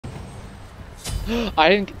I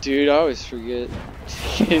didn't, dude. I always forget.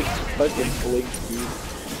 Fucking blink, dude.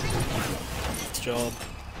 Good job.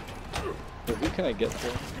 But who can I get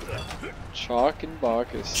there? Chalk and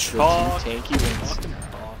Bacchus. Chalk. The two tanky ones.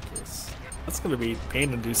 Bacchus. That's gonna be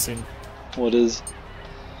pain-inducing. What is?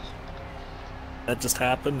 That just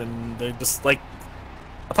happened, and they just like.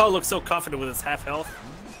 Apollo looked so confident with his half health.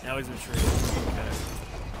 Now he's retreating. Okay.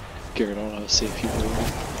 Garrett, I don't know how to save people.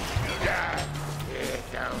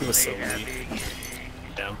 He was so weak.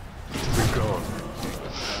 Down.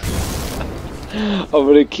 I'm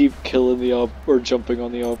gonna keep killing the op or jumping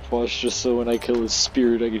on the op wash just so when I kill his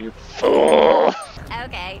spirit I can hear.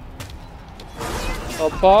 Okay.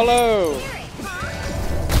 Apollo!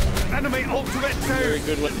 Animate ultimate Very down!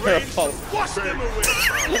 good one there, Apollo. Wash them away!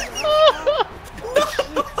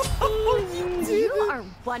 You are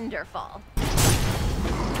wonderful.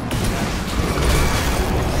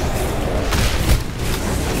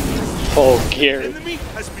 Oh, Garrett. Enemy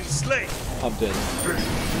has been slain! I'm dead.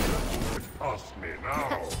 Pass me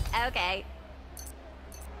now! Okay.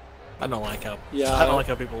 I don't like how. Yeah. I don't like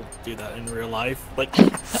how people do that in real life. Like,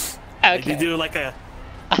 like you do like a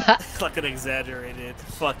like an exaggerated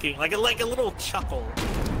fucking like a little chuckle.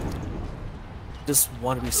 Just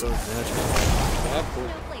want to be so exaggerated.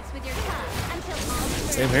 Place with your tongue until all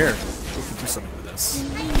Same here. We can do something with this.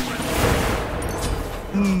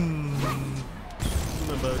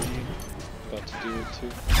 Emoji. About to do it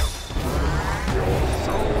too.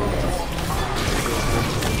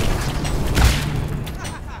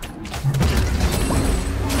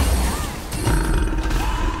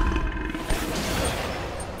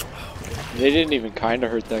 They didn't even kinda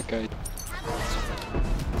hurt that guy.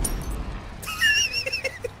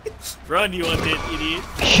 Run, you undead idiot!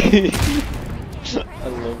 I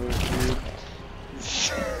love it, dude.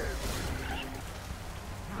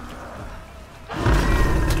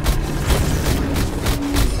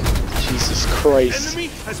 Jesus Christ. Enemy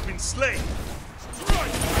has been slain!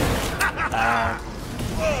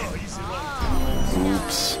 Oh, easy one.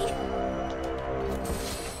 Oops.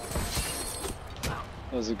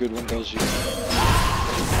 That was a good one, Belgium.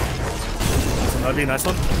 That'd be a nice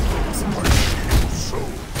one.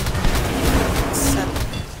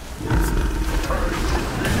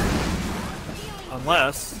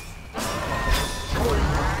 Unless.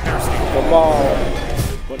 Come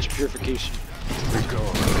on! Bunch of purification.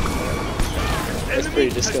 That's pretty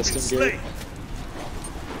disgusting, Gary.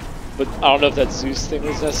 But I don't know if that Zeus thing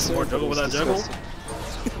was necessary. More juggle without juggle?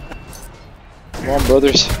 Come on,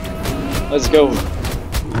 brothers. Let's go.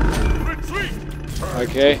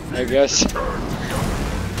 Okay, I guess. You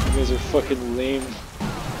guys are fucking lame.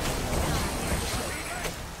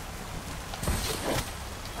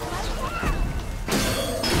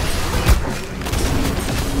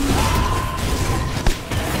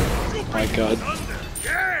 My god.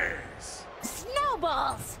 Yes!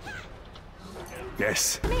 snowballs.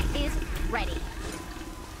 Yes. Smite is ready.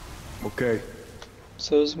 Okay.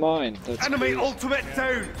 So is mine. That's Animate crazy. ultimate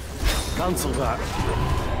down! Cancel that.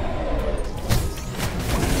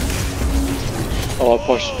 Oh, I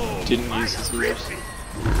pushed. Didn't use his ears.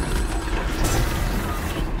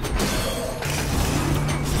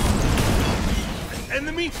 An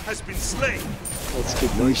enemy has been slain. Let's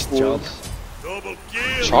get Nice these job. boys. Double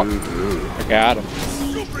kill. Chop. I got him.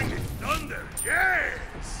 You bring the thunder.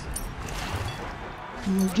 Yes.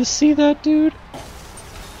 Just see that, dude?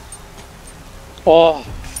 Oh.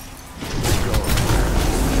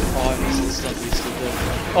 Oh, I missed this stuff. He's still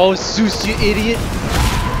dead. Oh, Zeus, you idiot.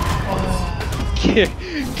 Oh. Get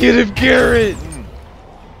him, Garrett.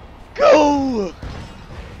 Go.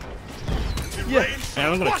 Yeah. Man,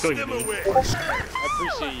 I'm gonna Wash kill you, them dude. away. I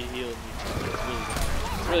appreciate you healing me.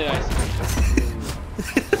 It's really nice.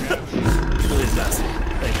 Really nice.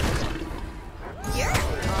 Thank you.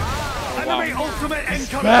 Enemy ultimate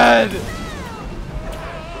incoming. Mad.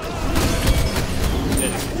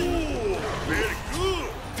 Ooh, very good.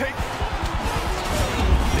 Take.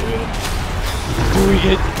 Doing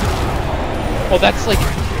it. Oh, that's like.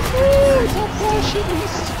 Oh, it's all flashing.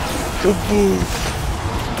 Kaboom.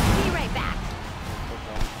 Be right back.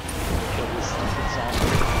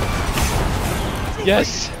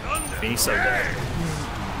 Yes. Be so dead.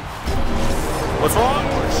 What's wrong?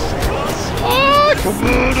 Ah, come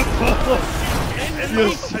on, Apollo. Enemy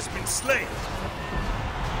Yes. has been slain.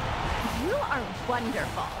 You are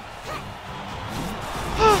wonderful.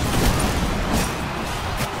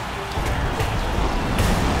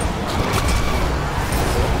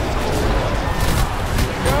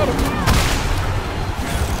 Got him.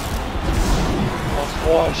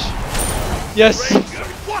 Wash. Yes. Ranger,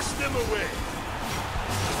 wash them away.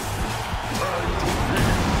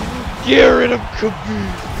 Get rid of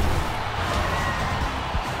Khabib.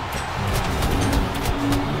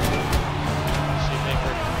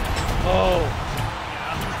 Oh.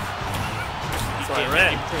 That's what I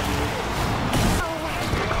read.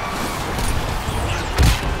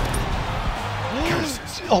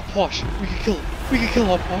 Oh, Posh. We can kill him. We can kill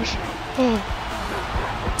him, Posh. Oh.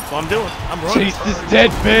 That's what I'm doing. I'm running. Chase this dead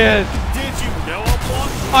man. Did you know I'm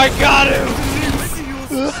walking? I got him.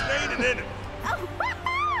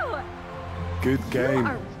 Good You game.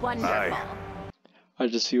 are wonderful. I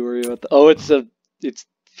just feel worried about the. Oh, it's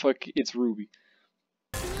Ruby.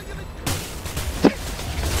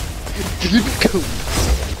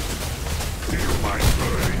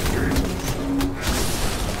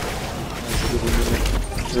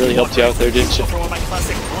 Really helped you out there, didn't you? For one of my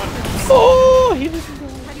classic blunders. Oh, he didn't go.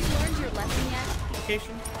 Have you learned your lesson yet?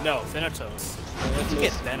 Location? No, Thanatos. You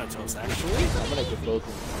get Thanatos actually. I'm gonna get both of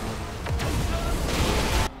them.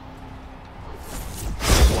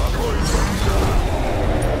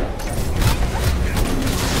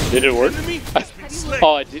 Did it work?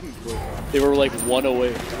 Oh, it didn't work. They were like one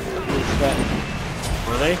away. Were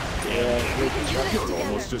they? Yeah.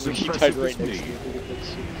 Almost as He impressive died right as next me. to it.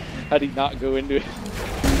 How'd he not go into it?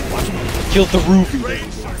 Killed the ruby.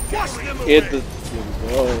 And the.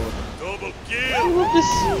 Oh. Double I kill. love this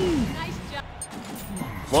scene. Nice job.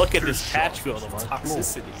 Look at this patch field of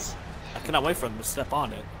toxicity. I cannot wait for them to step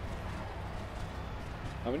on it.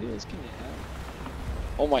 How many of those can you have?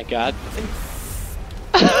 Oh my god.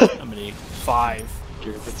 How many? 5.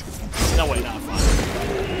 Garrett, that's good. No, wait, not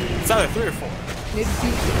 5. It's either 3 or 4.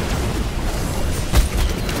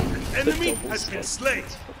 Enemy has been slain.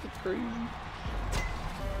 That's fucking crazy.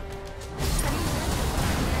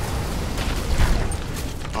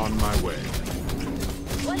 On my way.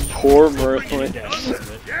 Poor Merlin. Yeah.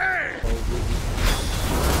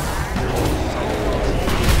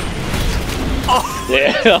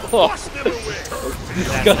 Yeah. Wash them away.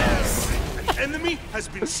 That's An enemy has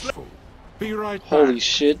been slain. Be right back. Holy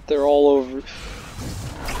shit, they're all over.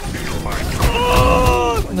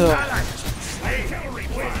 No.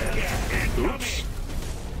 Oops.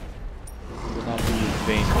 Will not be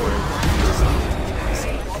vain words.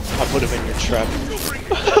 I put him in your trap.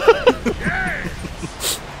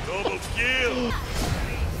 Double kill.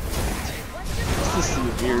 This is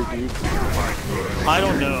weird, dude. I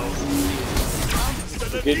don't know.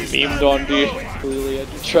 You're getting memed on, dude. Clearly, I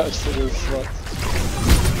do traps to those sluts.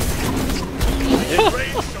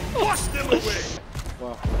 Wash them away.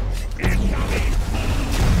 Wow.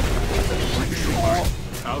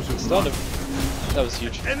 Out of Stunned him. That was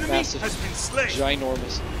huge. enemy Massive. has been slain.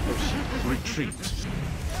 Ginormous. Oh shit. Retreat.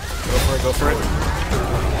 Go for it, go for it.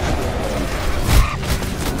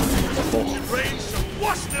 Rain shall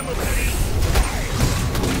wash them away.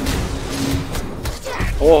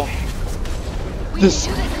 Oh. This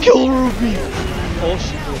kill Ruby. Oh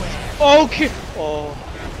shit. Okay. Oh.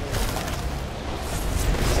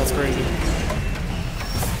 That's crazy.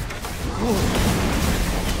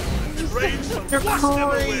 Rain shall You're wash them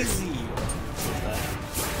away. crazy.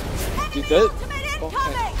 Dude, that. Ultimate Okay.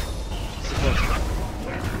 incoming!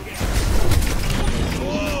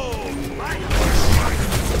 Oh, my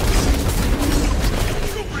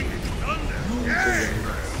You bring it thunder. Yeah.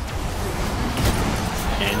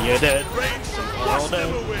 And you're dead. Rain shall All wash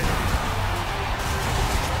them dead. away.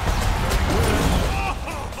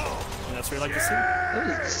 And that's what you like to see. That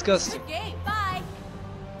was disgusting. Game, bye!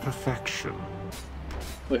 Perfection.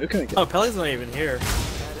 Wait, who can I get? Oh, Pelly's not even here.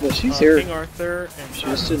 Well, she's here. King Arthur and She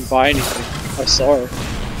just didn't buy anything. I saw her.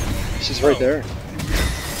 She's right there. Oh,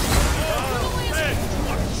 man,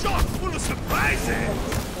 what a shot full of surprises.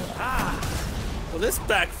 Well, this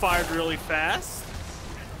backfired really fast.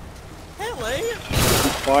 Helly.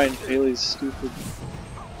 Fine, Haley's stupid.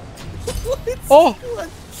 What? Oh!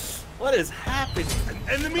 What is happening? An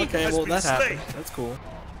enemy Okay, has well been that slain. happened. That's cool.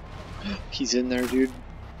 He's in there, dude.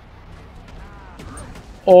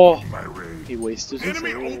 Oh! My rage. He wasted his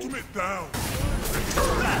Enemy ult. ultimate down.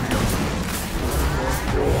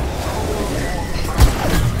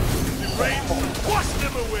 Rain shall wash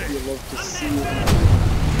them away. You love to see it.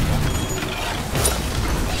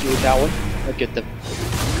 Shoot that one. I'll get them.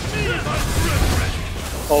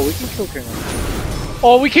 Oh, we can kill Karen.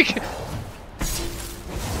 Oh, we can kill.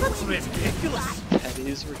 That's ridiculous. That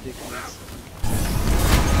is ridiculous.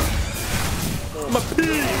 I'm a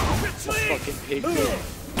pig. Fucking pig.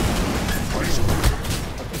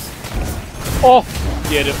 Oh!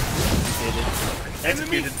 Get him. Get it.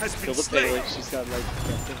 Enemy Executed. has Kill been the slain. Pele. She's got like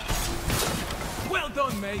nothing. Well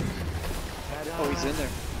done, mate. Oh, he's in there.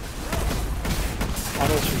 I don't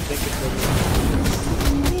know what you're thinking,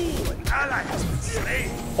 An ally has been slain.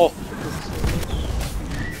 but... Oh!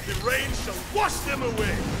 shall wash them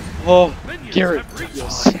away. Oh, Minions Garrett. have reached.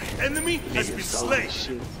 Yes. Enemy has been slain.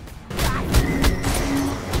 Shit.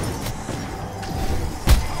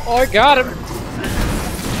 Oh, I got him.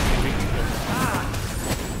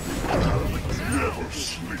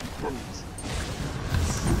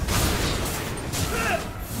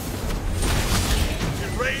 The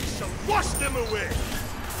rain shall wash them away.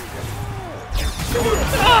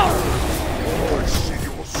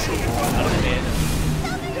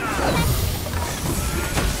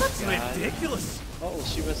 That's ridiculous. Oh,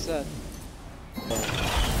 she missed that.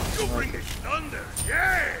 You bring the thunder,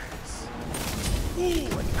 yes.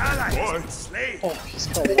 Ooh, an ally has been slain. Oh, he's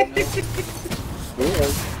calling now.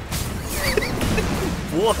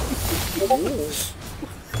 What?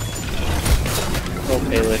 Oh,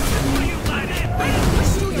 Melee.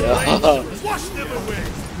 Yeah. Wash them away.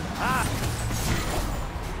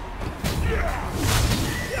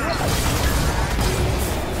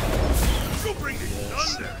 You bring the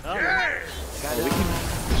thunder, yes.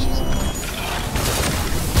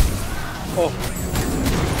 Oh.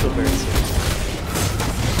 Feel very safe.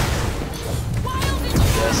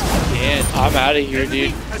 Yes, I can. I'm out of here,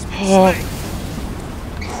 dude. Has been Oh. slain.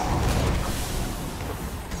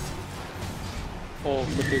 Oh,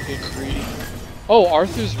 but they're getting greedy. Oh,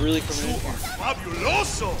 Arthur's really coming You in. are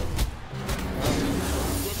fabuloso. You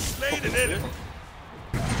have slain an enemy.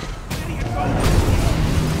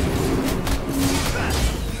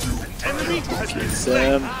 An enemy has been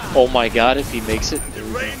slain. Oh my god, if he makes it. The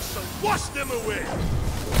rain shall wash them away.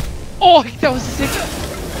 Oh, that was sick.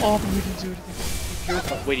 Oh, but we didn't do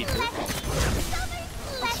anything. Oh, wait, he did.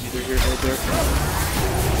 It's neither here nor there.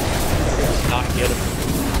 Not get him.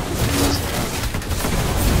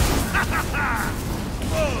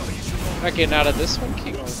 Not getting out of this one,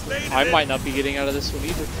 King Arthur. I might not be getting out of this one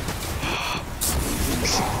either.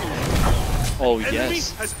 Oh, Enemy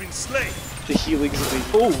yes. has been slain. The healing's amazing.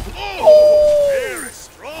 Oh! Oh, very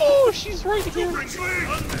strong. Oh, she's right You here. bring the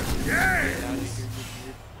thunder, yes.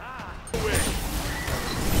 Away.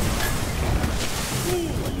 Ooh,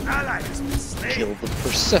 an ally has been slain. Kill the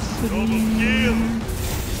Persephone. Double kill.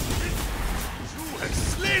 You have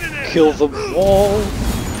slain an enemy. Kill them all.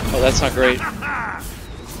 Oh, that's not great.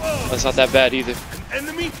 Oh, That's not that bad either. an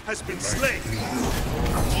enemy has been slain.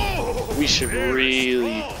 Oh, We should very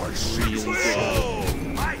really, strong. really get out. Oh,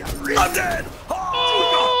 my I'm dead.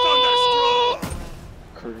 Oh, thunderstruck.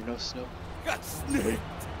 Curry, no snow. Got snaked.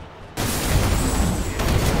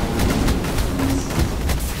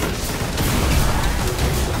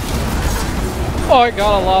 Oh, I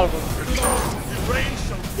got a lot of them. The rain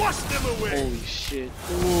shall wash them away. Holy shit.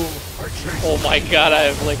 Ooh. Oh my god, I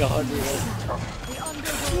have like 100 of them.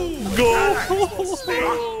 Go.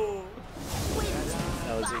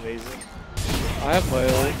 That was amazing. I have my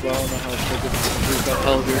own, but I don't know how to take it. We've got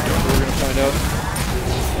Helger. We're gonna find out.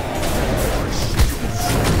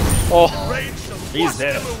 Oh. Rain shall He's wash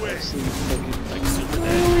dead. them away. Absolutely fucking Like super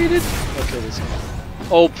dead. deleted. Okay, this guy.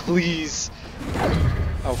 Oh, please.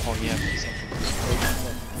 Oh, Kong, you have to do something.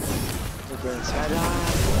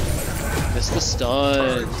 Missed the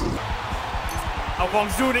stun. How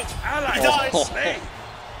long's doing it? Ally He has dies. been slain.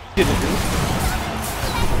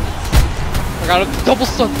 I got a double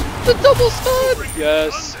stun. The double stun.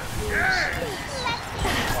 Yes. Yes.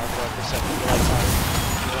 5%.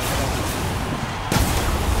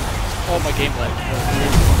 Oh, my game lag.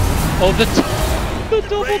 Oh, the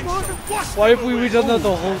double Rain block. shall wash Why them have we away. done that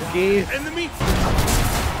the whole game? Enemy.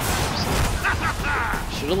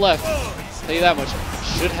 Should have left. Oh, Tell you that much.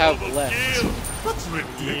 Should have double left. kill. That's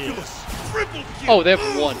ridiculous. Triple kill. Oh, they have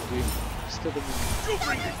one, dude. Still the You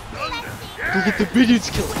bring the thunder. Look at the minions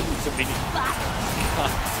kill the minion.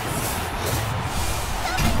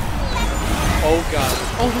 Oh god.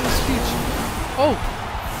 Oh, that was huge. Oh.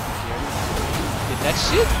 Get that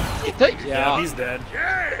shit? Get that? Yeah, Yeah. he's dead.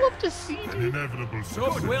 Yeah. Love to see An dude. inevitable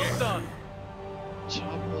Job well done.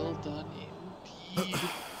 Job well done indeed.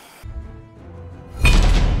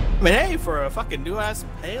 I mean, hey, for a fucking new ass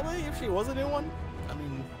Pele, if she was a new one, I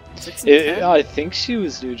mean, 6 and 10. I think she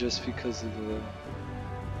was new just because of the.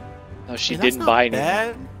 No, she I mean, that's didn't not buy anything.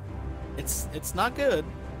 bad. It's not good.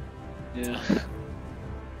 Yeah.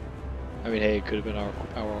 I mean, hey, it could have been our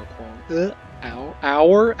Kwong. Our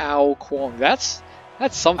Ao Kwong. That's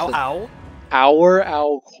something. Ow, ow. Our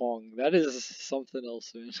Ao Kwong. That is something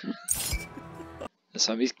else, man. This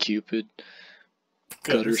time he's Cupid.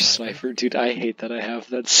 Gutter Sniper. Dude, I hate that I have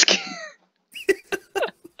that skin.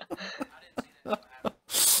 Look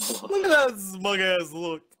at that smug ass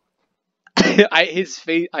look. His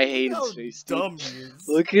face. I hate How his face. Dude. dumb he is.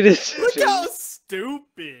 Look at his Look face. how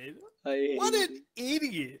stupid. I hate What it. an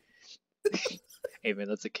idiot. Hey man,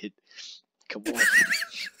 that's a kid. Come on.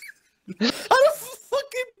 I'm a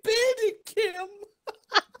fucking bandit, Kim.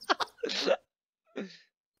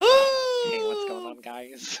 Hey, what's going on,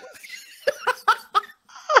 guys?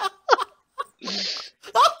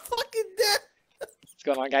 I'm fucking dead. What's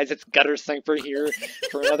going on, guys? It's Gutter Sniper here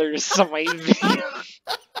for another Smite video.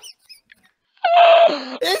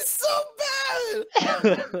 It's so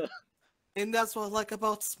bad. And that's what I like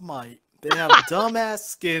about Smite. They have dumbass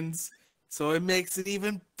skins, so it makes it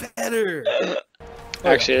even better.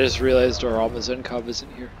 Actually, I just realized our Amazon Cobb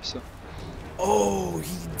isn't here, so. Oh,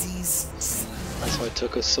 he's. That's why it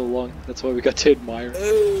took us so long. That's why we got to admire.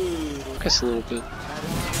 Just a little bit.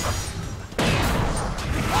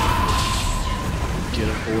 Get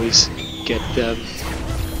them, boys. Get them.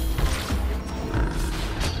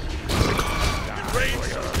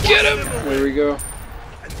 Get him! There we go.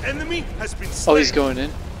 An enemy has been slain. Oh, he's going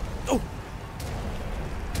in. Oh.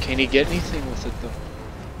 Can he get anything with it, though?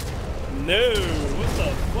 No. What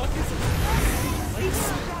the fuck is this?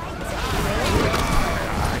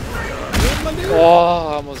 Oh,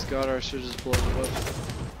 I almost got her. I should just blow it up.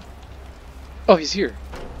 Oh, he's here.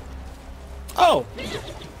 Oh.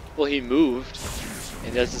 Well, he moved.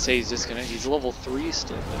 It doesn't say he's disconnected. He's level 3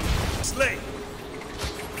 still. Slain.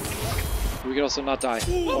 We can also not die.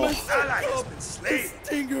 Oh. Ally has been slain.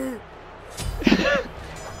 Stinger.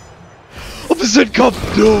 Opposite cup,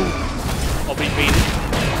 no! Oh, we baited.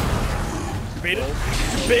 Bait it.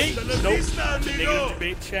 Bait. Nope. Nope. Negative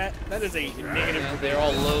debate chat. That is a negative. Yeah, they're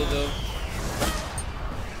all low though.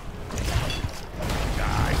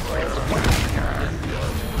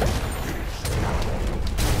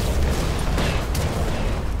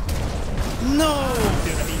 No.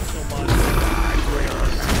 Dude, I need so much.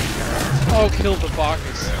 Oh, kill the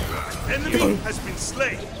Bacchus. Enemy has been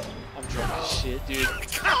slain. I'm drunk as shit, dude.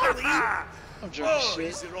 I'm drunk as shit.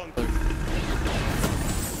 Easy run.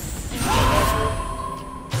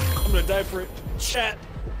 I'm gonna die for it. Chat.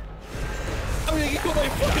 I'm gonna get my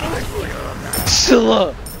fucking arm.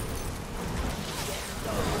 Scylla!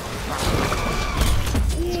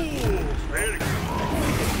 Very good.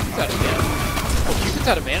 He's out of mana. Oh, Cupid's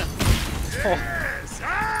out of mana. Oh, Yes.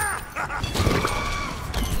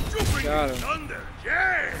 You got him. thunder.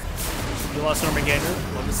 Yes. You lost Armageddon.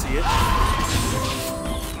 Love to see it. You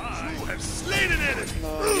have slain an enemy. no,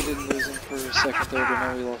 we didn't lose him for a second there, but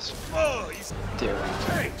now we lost him. Oh, he's There we go.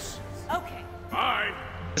 thanks. Okay. Bye.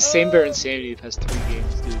 The same Bear Insanity has 3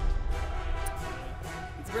 games, dude.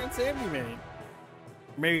 It's Grand Sammy, man.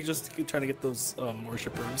 Maybe just trying to get those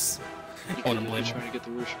worshippers. I don't blame Really him. trying to get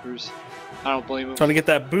the worshippers. I don't blame him. Trying to get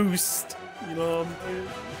that boost. You know what I'm saying?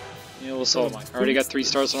 You know, what's all mine? I already got 3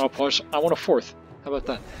 stars on all push. I want a 4th. How about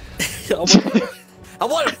that? I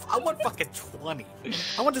want fucking 20.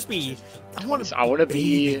 I want to be. I want to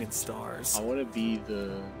be in stars. I want to be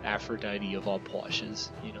the Aphrodite of all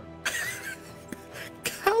poshes, you know?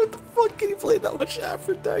 How the fuck can you play that much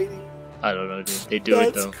Aphrodite? I don't know, dude. They do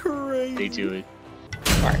it, though. That's crazy. They do it.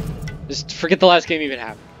 Alright. Just forget the last game even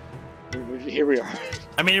happened. Here we are.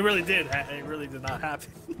 I mean, it really did. It really did not happen.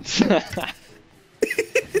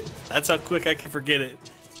 That's how quick I can forget it.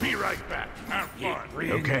 Be right back. Have fun.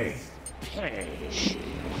 Okay.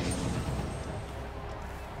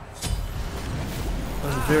 That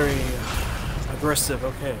was very aggressive.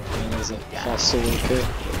 Okay. That was a hostile, okay.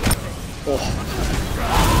 Oh.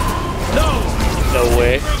 No! No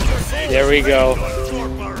way. There we go.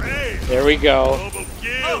 There we go. Double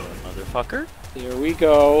kill. Motherfucker. There we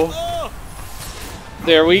go. Oh!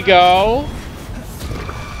 There we go.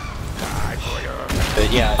 But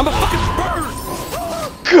yeah, I'm a fucking bird!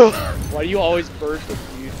 Why do you always burn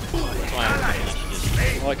with you?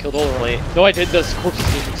 Oh, I killed all of them. No, I did. Those corpses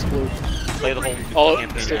didn't explode. play the whole Oh,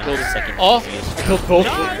 campaign still now, killed him. second Oh, phase. I killed both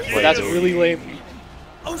of them. Well, that's really lame.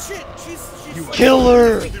 Oh shit! She's Kill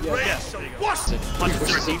her! The race shall wash He punch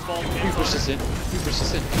pushes for in. default. He pushes in. He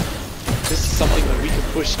pushes in. This is something that we can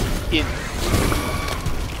push in.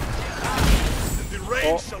 the Oh,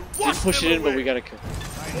 rain shall didn't wash push it them in, but away. we gotta kill.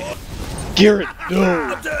 Garrett, no!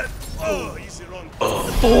 I'm dead. Oh, easy run.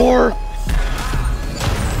 Thor!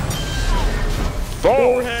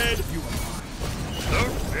 Forehead.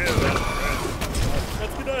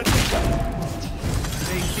 Let's get out.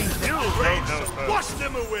 The rain shall wash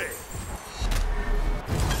them away.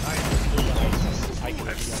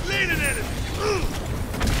 I've slain an enemy.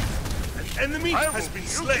 An enemy has been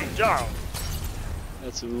slain. Down.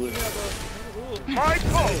 That's a Uller. My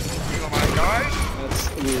call. You my guy. That's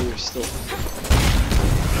Uller still.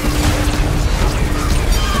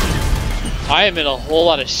 I am in a whole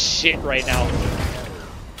lot of shit right now.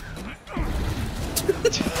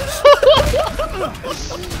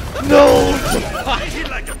 No! Take it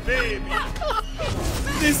like a baby.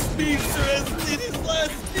 This speedster has did his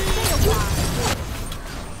last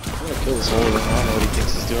I'm gonna kill this whole thing. I don't know what he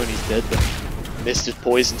thinks he's doing. He's dead though. Missed his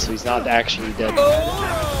poison, so he's not actually dead.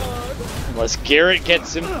 Unless Garrett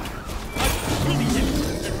gets him. The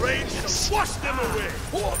rain shall wash them away.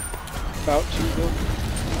 About to go.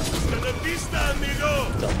 Hasta la vista,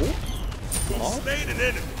 amigo. Double. You slayed an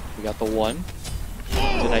enemy. We got the one.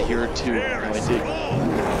 Did I hear a two? No, I did.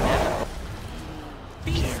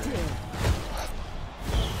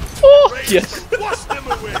 Oh, yes. Wash them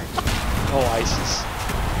away. Oh, Isis.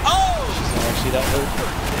 Oh! She's not actually that hurt.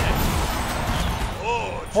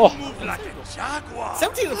 Oh, you Oh. move like a jaguar.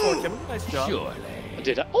 17 to 4, Kevin. Nice job.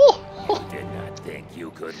 Did I? Oh! Did not think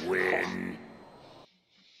you could win.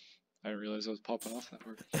 I didn't realize I was popping off that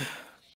hard.